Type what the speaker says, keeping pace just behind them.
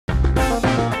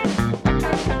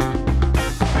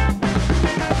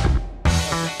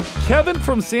Kevin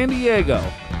from San Diego.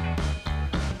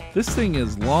 This thing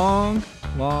is long.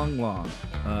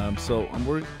 So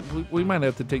we might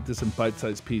have to take this in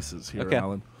bite-sized pieces here, Okay.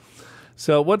 Alan.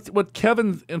 So what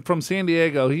Kevin from San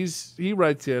Diego, he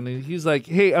writes in, and he's like,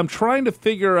 hey, I'm trying to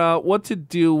figure out what to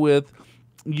do with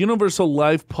universal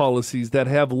life policies that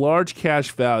have large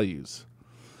cash values.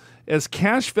 As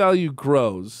cash value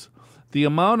grows, the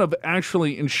amount of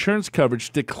actually insurance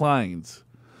coverage declines.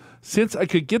 Since I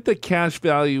could get the cash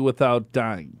value without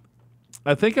dying,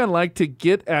 I think I'd like to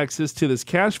get access to this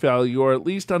cash value, or at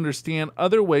least understand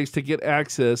other ways to get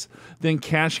access than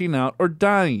cashing out or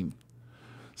dying.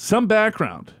 Some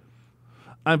background.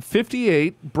 I'm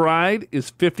 58, bride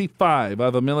is 55. I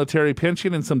have a military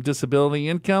pension and some disability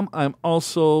income. I'm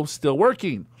also still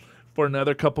working for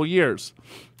another couple years.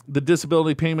 The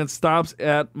disability payment stops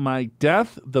at my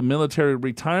death. The military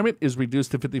retirement is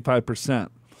reduced to 55%.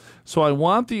 So I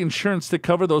want the insurance to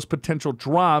cover those potential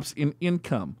drops in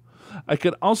income. I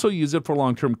could also use it for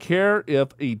long-term care if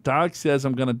a doc says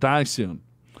I'm going to die soon,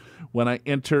 when I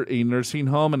enter a nursing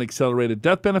home, an accelerated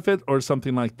death benefit, or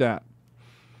something like that.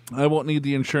 I won't need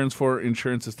the insurance for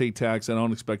insurance estate tax. I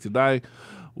don't expect to die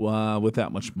with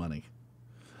that much money.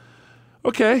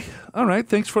 Okay. All right.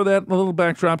 Thanks for that little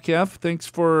backdrop, Kev. Thanks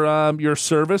for your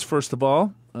service, first of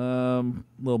all.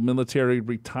 Little military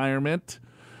retirement.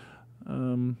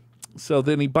 So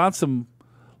then he bought some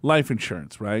life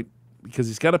insurance, right? Because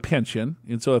he's got a pension.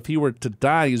 And so if he were to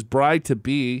die, his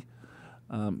bride-to-be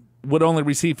would only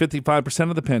receive 55%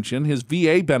 of the pension. His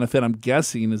VA benefit, I'm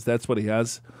guessing, is that's what he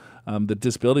has. The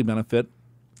disability benefit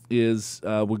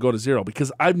would go to zero.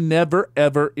 Because I've never,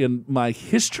 ever in my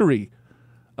history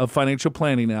of financial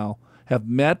planning now have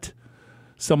met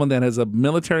someone that has a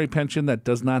military pension that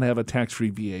does not have a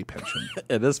tax-free VA pension.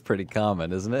 It is pretty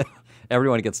common, isn't it?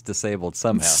 Everyone gets disabled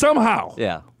somehow. Somehow.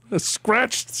 Yeah.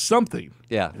 Scratched something.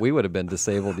 Yeah, we would have been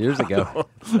disabled years ago.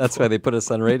 That's why they put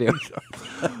us on radio.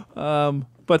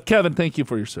 But Kevin, thank you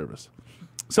for your service.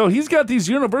 So he's got these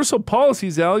universal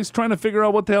policies, Al. He's trying to figure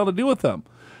out what the hell to do with them.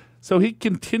 So he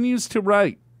continues to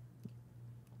write.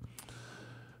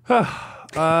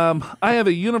 I have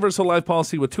a universal life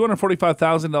policy with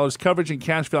 $245,000 coverage and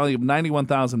cash value of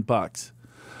 $91,000.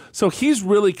 So he's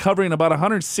really covering about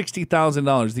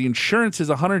 $160,000. The insurance is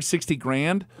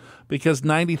 $160,000 because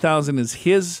 $90,000 is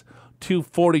his.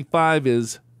 $245,000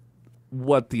 is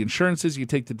what the insurance is. You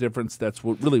take the difference. That's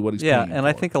really what he's paying. Yeah, and for.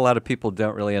 I think a lot of people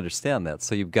don't really understand that.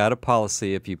 So you've got a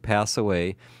policy. If you pass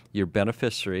away, your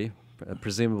beneficiary,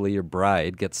 presumably your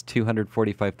bride, gets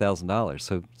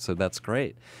 $245,000. So that's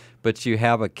great. But you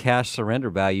have a cash surrender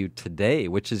value today,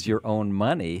 which is your own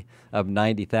money, of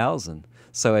 $90,000.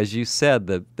 So as you said,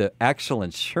 the actual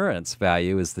insurance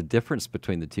value is the difference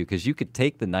between the two, because you could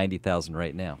take the $90,000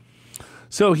 right now.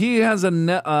 So he has a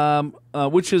net,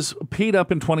 which is paid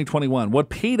up in 2021. What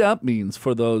paid up means,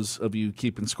 for those of you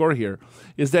keeping score here,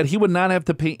 is that he would not have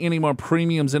to pay any more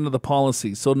premiums into the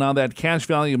policy. So now that cash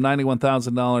value of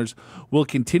 $91,000 will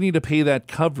continue to pay that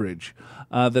coverage.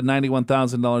 The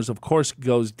 $91,000, of course,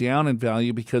 goes down in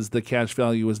value because the cash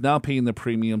value is now paying the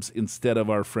premiums instead of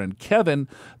our friend Kevin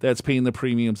that's paying the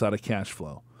premiums out of cash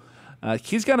flow.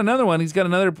 He's got another one. He's got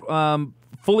another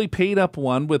fully paid up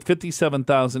one with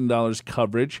 $57,000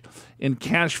 coverage and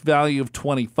cash value of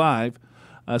 $25,000.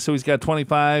 So he's got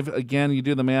 $25,000. Again, you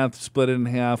do the math, split it in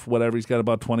half, whatever. He's got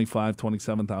about $25,000,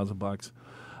 $27,000.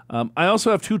 I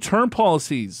also have two term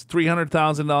policies,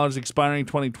 $300,000 expiring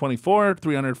 2024,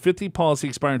 $350,000 policy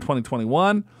expiring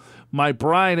 2021. My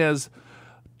bride has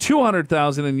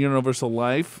 $200,000 in universal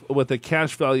life with a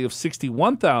cash value of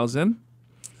 $61,000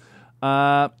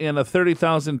 and a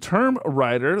 $30,000 term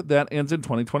rider that ends in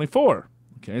 2024.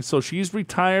 Okay, so she's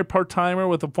retired part-timer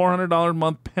with a $400 a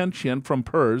month pension from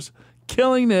PERS,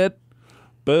 killing it.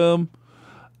 Boom.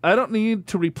 I don't need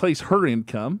to replace her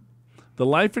income. The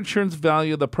life insurance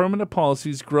value of the permanent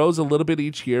policies grows a little bit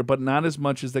each year, but not as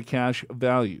much as the cash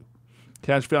value.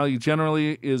 Cash value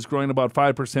generally is growing about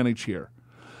 5% each year.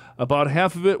 About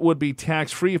half of it would be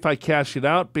tax-free if I cash it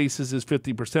out. Basis is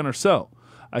 50% or so.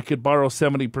 I could borrow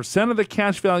 70% of the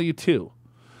cash value too.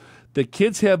 The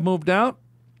kids have moved out.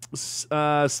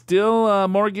 Still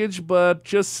mortgage, but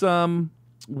just some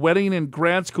wedding and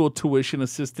grad school tuition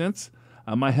assistance.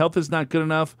 My health is not good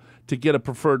enough to get a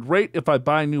preferred rate if I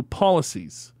buy new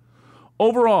policies.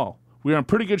 Overall, we are in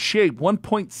pretty good shape.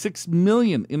 $1.6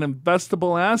 million in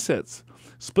investable assets,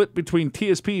 split between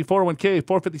TSP, 401k,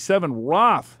 457,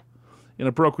 Roth in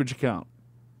a brokerage account.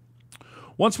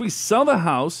 Once we sell the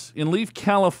house and leave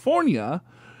California,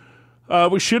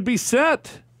 we should be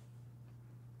set.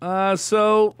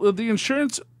 So the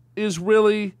insurance is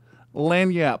really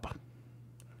lanyap.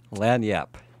 Lanyap.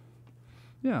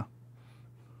 Yeah.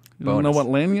 You don't know Bonus. what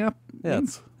lagniappe Yeah,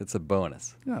 means? it's a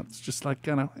bonus. Yeah, it's just like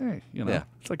kind of, hey, Yeah.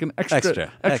 it's like an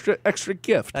extra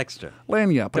gift. Extra.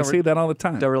 Lagniappe. I Don't say that all the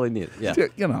time. Don't really need it. Yeah.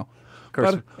 You know. Of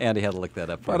course, But- Andy had to look that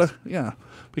up for us. yeah,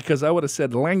 because I would have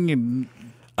said lagniappe.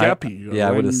 Yeah,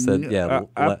 I would have said,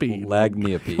 appy.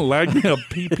 lagniappe.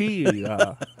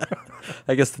 Lagniappe.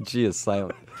 I guess the G is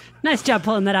silent. Nice job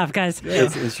pulling that off, guys.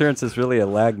 Insurance is really a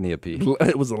lagniappe.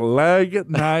 It was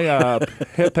lagniappe.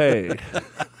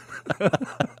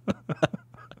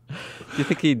 Do you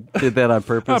think he did that on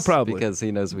purpose? Probably. Because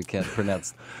he knows we can't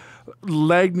pronounce.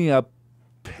 Lagniappe.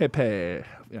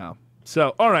 Yeah.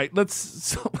 So, all right,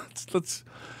 let's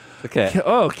Okay.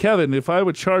 Oh, Kevin, if I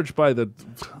would charge by the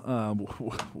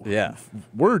Yeah.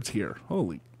 words here,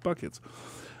 holy buckets.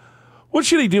 What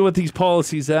should he do with these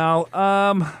policies, Al?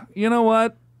 You know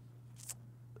what?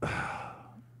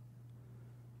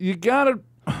 You gotta.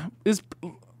 Is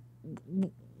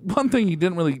one thing he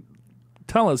didn't really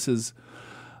tell us is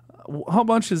how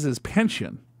much is his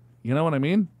pension? You know what I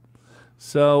mean?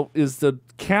 So is the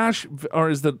cash or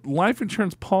is the life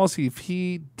insurance policy, if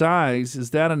he dies,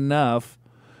 is that enough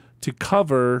to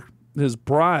cover his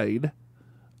bride?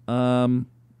 To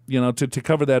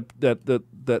cover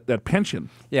that pension.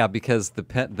 Yeah, because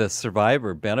the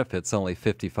survivor benefits only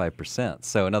 55%.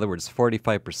 So in other words,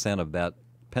 45% of that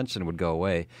pension would go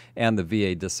away, and the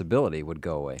VA disability would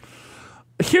go away.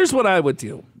 Here's what I would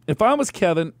do. If I was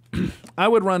Kevin, I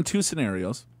would run two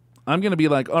scenarios. I'm going to be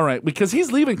like, all right, because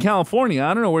he's leaving California.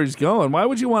 I don't know where he's going. Why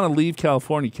would you want to leave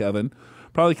California, Kevin?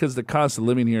 Probably because the cost of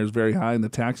living here is very high and the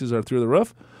taxes are through the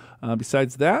roof.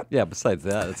 Besides that, Besides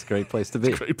that, it's a great place to be.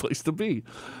 It's a great place to be.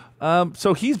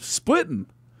 So he's splitting.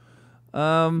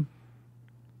 So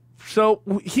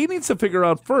he needs to figure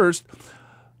out first,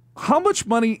 how much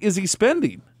money is he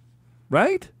spending,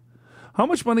 right? How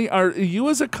much money are you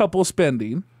as a couple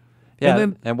spending? Yeah,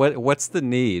 and what's the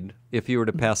need if you were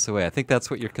to pass away? I think that's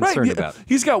what you're concerned about.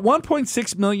 He's got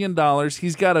 $1.6 million.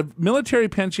 He's got a military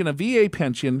pension, a VA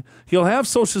pension. He'll have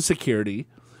Social Security,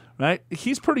 right?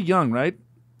 He's pretty young, right?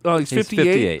 Oh, he's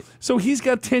 58. So he's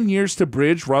got 10 years to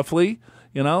bridge, roughly.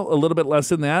 A little bit less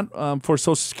than that for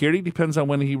Social Security. Depends on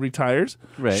when he retires.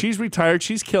 Right. She's retired.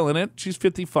 She's killing it. She's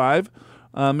 55,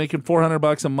 making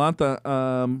 $400 a month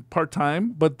part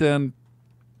time. But then,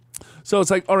 so it's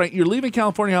like, all right, you're leaving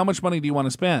California. How much money do you want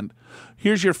to spend?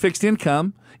 Here's your fixed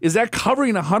income. Is that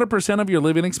covering 100% of your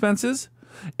living expenses?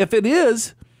 If it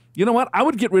is, you know what? I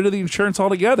would get rid of the insurance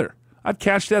altogether. I'd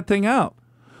cash that thing out.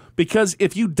 Because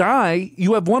if you die,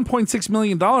 you have $1.6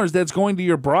 million that's going to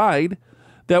your bride.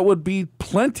 That would be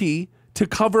plenty to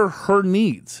cover her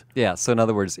needs. Yeah, so in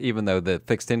other words, even though the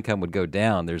fixed income would go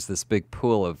down, there's this big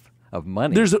pool of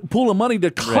money. There's a pool of money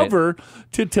to cover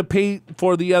to pay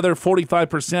for the other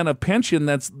 45% of pension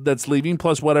that's leaving,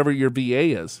 plus whatever your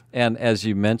VA is. And as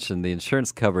you mentioned, the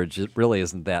insurance coverage really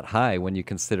isn't that high when you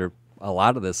consider a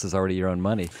lot of this is already your own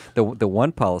money. The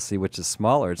one policy, which is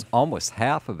smaller, it's almost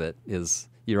half of it is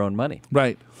your own money.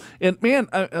 Right. And man,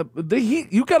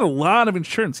 you got a lot of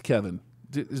insurance, Kevin.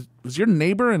 Was your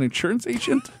neighbor an insurance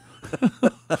agent?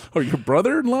 Or your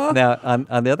brother-in-law? Now,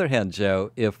 on the other hand,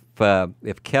 Joe, if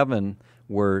Kevin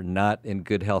were not in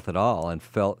good health at all and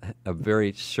felt a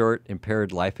very short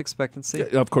impaired life expectancy,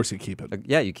 Yeah, of course you keep it.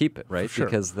 yeah, you keep it, right? Sure.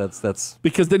 Because that's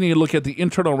Because then you look at the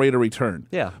internal rate of return.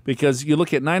 Yeah. Because you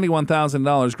look at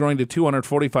 $91,000 growing to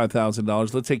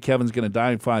 $245,000. Let's say Kevin's going to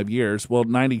die in 5 years. Well,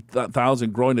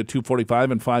 $90,000 growing to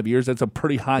 $245 in 5 years. That's a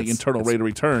pretty high internal rate of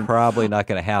return. probably not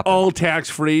going to happen. All tax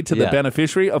free to the Yeah.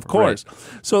 beneficiary, of course.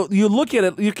 So you look at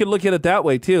it. You can look at it that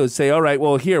way too. Say, all right,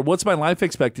 well, here, what's my life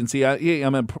expectancy?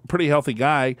 I'm a pretty healthy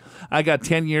guy. I got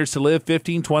 10 years to live,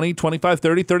 15, 20, 25,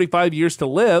 30, 35 years to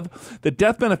live. The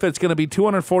death benefit's going to be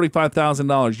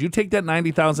 $245,000. You take that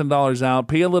 $90,000 out,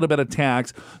 pay a little bit of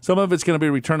tax. Some of it's going to be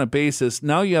return of basis.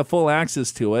 Now you have full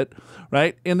access to it,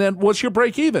 right? And then what's your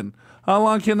break even? How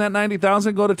long can that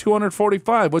 $90,000 go to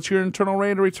 $245,000? What's your internal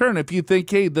rate of return? If you think,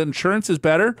 hey, the insurance is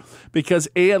better because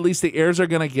at least the heirs are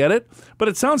going to get it. But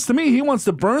it sounds to me he wants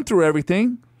to burn through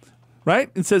everything.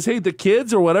 Right? And says, hey, the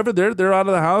kids or whatever, they're out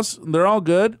of the house. They're all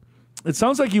good. It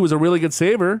sounds like he was a really good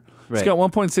saver. He's Right. got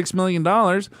 $1.6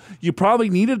 million. You probably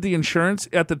needed the insurance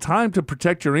at the time to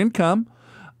protect your income.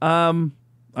 I don't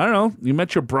know. You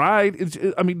met your bride.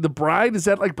 The bride, is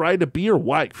that like bride-to-be or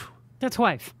wife? That's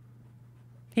wife.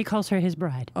 He calls her his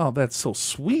bride. Oh, that's so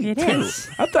sweet, It too. is.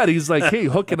 I thought he's like, hey,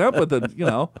 hooking up with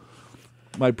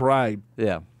my bride.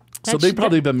 Yeah. So That's- they've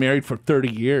probably been married for 30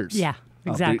 years. Yeah,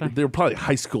 exactly. They're probably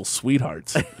high school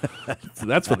sweethearts. So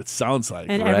that's what it sounds like.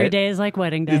 And every Right. day is like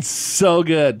wedding day. It's so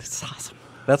good. It's awesome.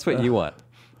 That's what you want.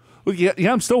 Well, yeah,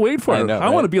 I'm still waiting for I it. know, I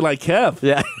want right? to be like Kev.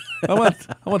 Yeah. I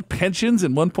want pensions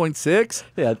and 1.6.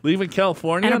 Yeah. Leaving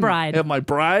California And a bride. Have my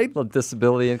bride. little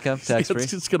disability income, tax free.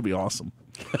 It's going to be awesome.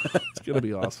 It's going to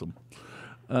be awesome.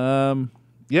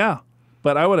 Yeah,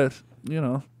 but I would have,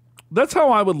 that's how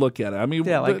I would look at it. I mean,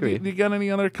 Yeah, I agree. You got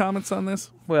any other comments on this?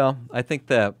 Well, I think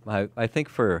that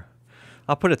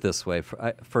I'll put it this way: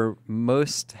 for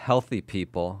most healthy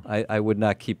people, I would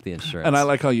not keep the insurance. And I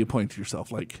like how you point to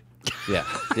yourself, like yeah,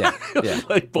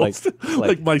 like most,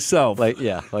 like myself.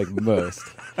 like most,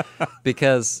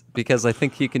 because I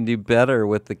think you can do better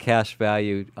with the cash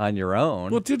value on your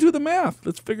own. Well, do the math.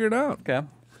 Let's figure it out. Okay.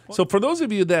 So for those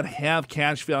of you that have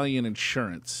cash value in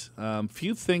insurance,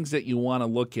 few things that you want to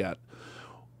look at.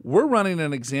 We're running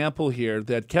an example here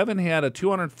that Kevin had a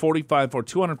 $245,000 or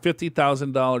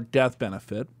 $250,000 death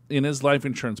benefit in his life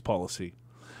insurance policy.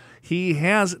 He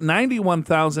has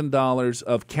 $91,000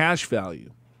 of cash value.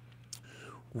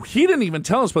 He didn't even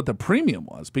tell us what the premium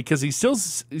was because he's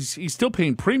still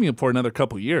paying premium for another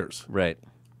couple years. Right.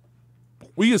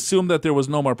 We assumed that there was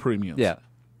no more premiums. Yeah.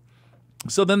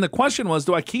 So then the question was,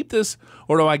 do I keep this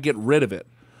or do I get rid of it?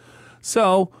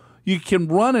 So you can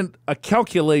run a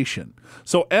calculation.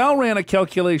 So Al ran a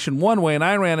calculation one way and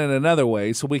I ran it another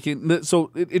way. So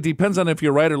it depends on if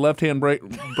you're right or left-hand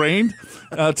brained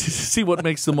to see what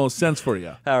makes the most sense for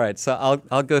you. All right, so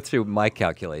I'll go through my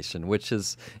calculation, which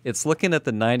is it's looking at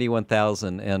the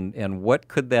 91,000 and what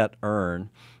could that earn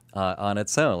on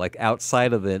its own, like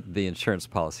outside of the insurance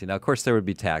policy. Now, of course, there would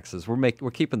be taxes.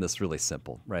 We're keeping this really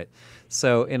simple, right?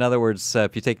 So, in other words,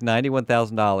 if you take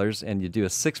 $91,000 and you do a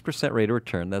 6% rate of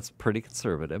return, that's pretty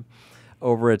conservative.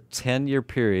 Over a 10-year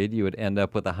period, you would end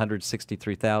up with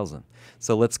 $163,000.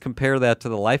 So let's compare that to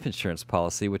the life insurance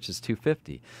policy, which is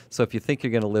 $250,000. So if you think you're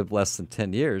going to live less than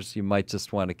 10 years, you might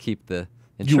just want to keep the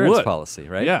insurance policy,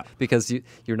 right? Yeah. Because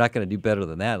you're not going to do better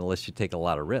than that unless you take a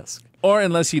lot of risk. Or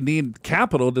unless you need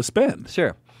capital to spend.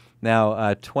 Sure.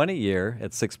 Now, 20-year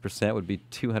at 6% would be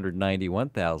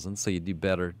 $291,000, so you do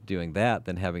better doing that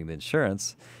than having the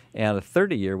insurance. And a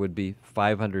 30-year would be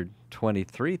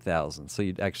 $523,000, so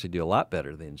you'd actually do a lot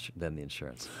better than the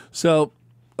insurance. So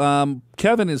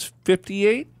Kevin is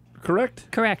 58,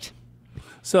 correct? Correct.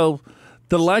 So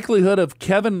the likelihood of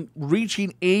Kevin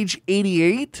reaching age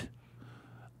 88,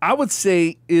 I would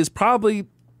say, is probably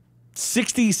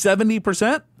 60,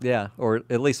 70%. Yeah, or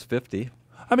at least 50.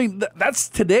 I mean, that's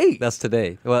today. That's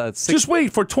today. Well, it's Just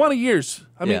wait for 20 years.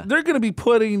 I mean, Yeah. they're going to be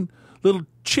putting little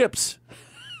chips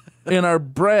in our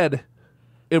bread,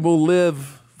 and we'll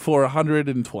live for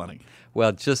 120.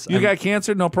 Well, just You got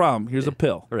cancer? No problem. Here's a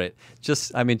pill. right.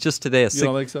 Just today. You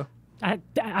don't think so?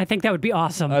 I think that would be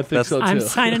awesome. I think so too. I'm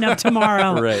signing up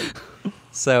tomorrow. Right.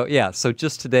 So so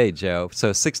just today, Joe. So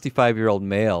a 65-year-old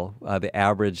male, the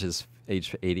average is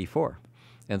age 84.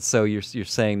 And so you're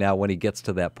saying now when he gets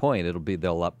to that point, there'll be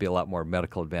a lot more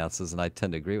medical advances, and I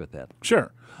tend to agree with that.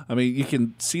 Sure. I mean, you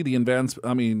can see the advance.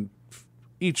 I mean,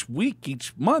 each week,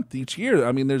 each month, each year.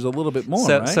 I mean, there's a little bit more,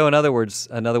 right? So in other words,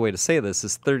 another way to say this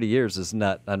is 30 years is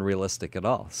not unrealistic at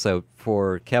all. So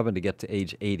for Kevin to get to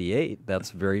age 88,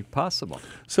 that's very possible.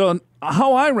 So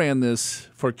how I ran this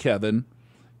for Kevin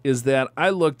is that I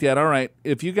looked at, all right,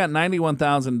 if you got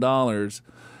 $91,000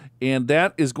 and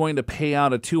that is going to pay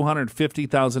out a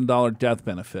 $250,000 death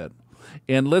benefit,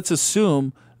 and let's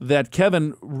assume that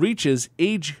Kevin reaches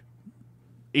age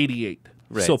 88,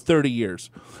 Right. so 30 years.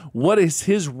 What is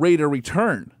his rate of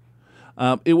return?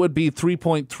 It would be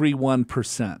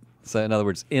 3.31%. So in other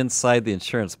words, inside the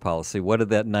insurance policy, what did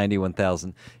that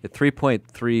 91,000?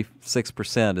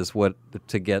 3.36% is what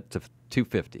to get to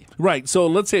 250. Right. So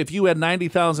let's say if you had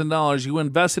 $90,000, you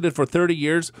invested it for 30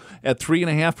 years at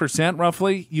 3.5%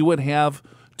 roughly, you would have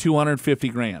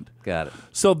 $250,000. Got it.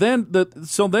 So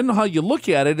then how you look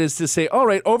at it is to say, all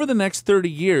right, over the next 30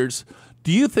 years,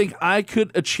 do you think I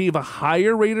could achieve a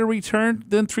higher rate of return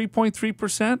than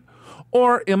 3.3%?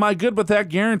 Or am I good with that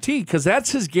guarantee? Because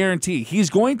that's his guarantee. He's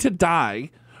going to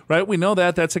die, right? We know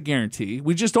that. That's a guarantee.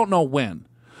 We just don't know when.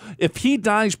 If he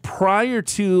dies prior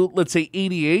to, let's say,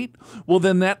 88, well,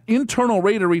 then that internal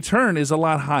rate of return is a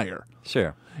lot higher.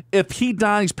 Sure. If he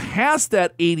dies past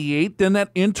that 88, then that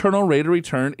internal rate of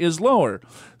return is lower.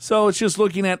 So it's just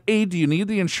looking at, A, do you need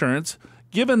the insurance?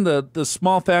 Given the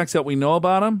small facts that we know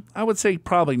about him, I would say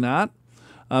probably not.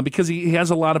 Because he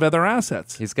has a lot of other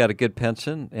assets. He's got a good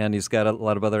pension, and he's got a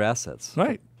lot of other assets.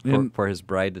 Right. For his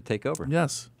bride to take over.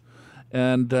 Yes.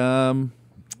 And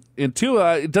two,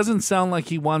 it doesn't sound like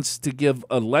he wants to give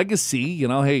a legacy,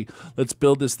 hey, let's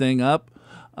build this thing up.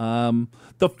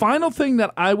 The final thing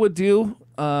that I would do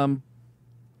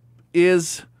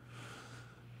is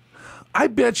I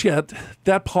bet you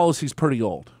that policy's pretty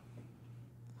old.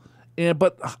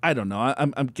 But I don't know.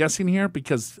 I'm guessing here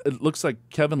because it looks like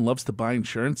Kevin loves to buy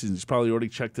insurance, and he's probably already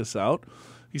checked this out.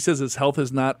 He says his health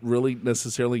is not really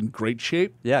necessarily in great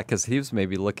shape. Yeah, because he was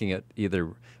maybe looking at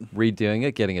either redoing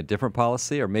it, getting a different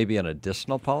policy, or maybe an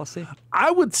additional policy.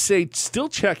 I would say still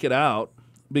check it out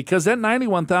because that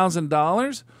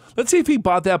 $91,000, let's see if he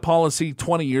bought that policy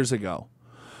 20 years ago.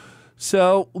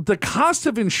 So the cost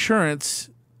of insurance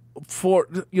for,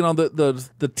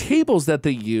 the tables that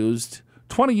they used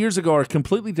 20 years ago are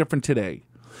completely different today.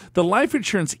 The life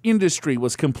insurance industry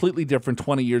was completely different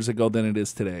 20 years ago than it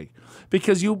is today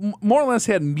because you more or less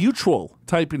had mutual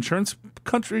type insurance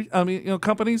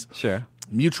companies. Sure.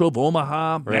 Mutual of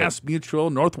Omaha, Right. Mass Mutual,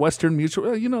 Northwestern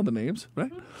Mutual. You know the names,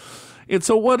 right? And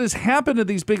so what has happened to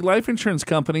these big life insurance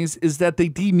companies is that they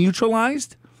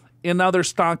demutualized and now they're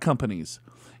stock companies.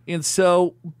 And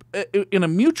so in a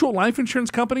mutual life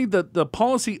insurance company, the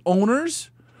policy owners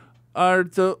are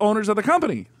the owners of the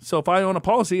company. So if I own a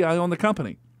policy, I own the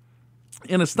company.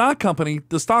 In a stock company,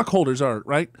 the stockholders are,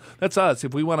 right? That's us.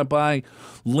 If we want to buy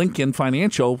Lincoln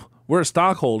Financial, we're a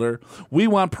stockholder. We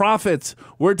want profits.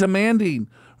 We're demanding,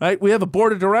 right? We have a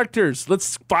board of directors.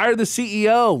 Let's fire the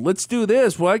CEO. Let's do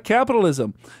this, right?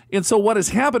 Capitalism. And so what has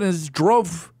happened is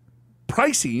drove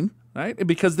pricing, right? And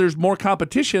because there's more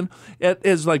competition, it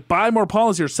is like buy more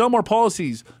policies or sell more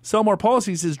policies. Sell more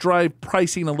policies is drive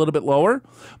pricing a little bit lower.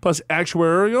 Plus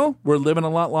actuarial, we're living a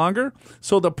lot longer.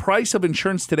 So the price of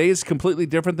insurance today is completely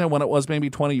different than when it was maybe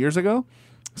 20 years ago.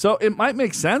 So it might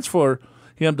make sense for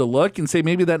him to look and say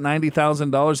maybe that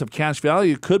 $90,000 of cash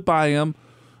value could buy him,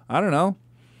 I don't know,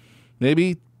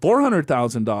 maybe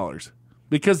 $400,000.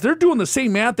 Because they're doing the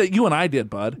same math that you and I did,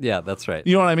 bud. Yeah, that's right.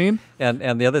 You know what I mean?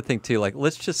 And the other thing, too, like,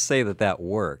 let's just say that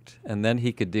worked, and then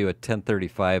he could do a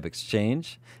 1035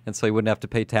 exchange, and so he wouldn't have to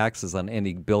pay taxes on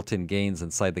any built-in gains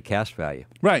inside the cash value.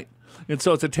 Right. And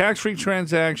so it's a tax-free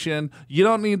transaction. You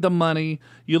don't need the money.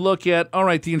 You look at, all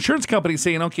right, the insurance company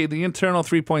saying, okay, the internal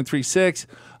 3.36.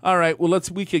 All right, well,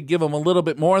 we could give them a little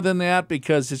bit more than that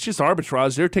because it's just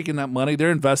arbitrage. They're taking that money,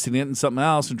 they're investing it in something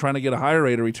else and trying to get a higher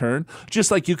rate of return, just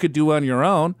like you could do on your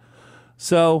own.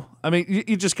 So, I mean,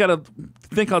 you just got to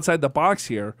think outside the box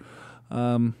here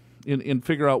and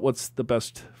figure out what's the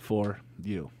best for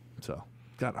you. So,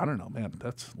 God, I don't know, man.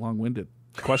 That's long-winded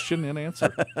question and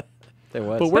answer. It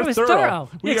was. But we're It was thorough. thorough.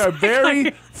 We are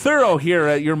very thorough here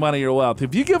at Your Money, Your Wealth.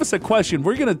 If you give us a question,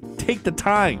 we're going to take the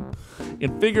time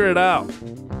and figure it out.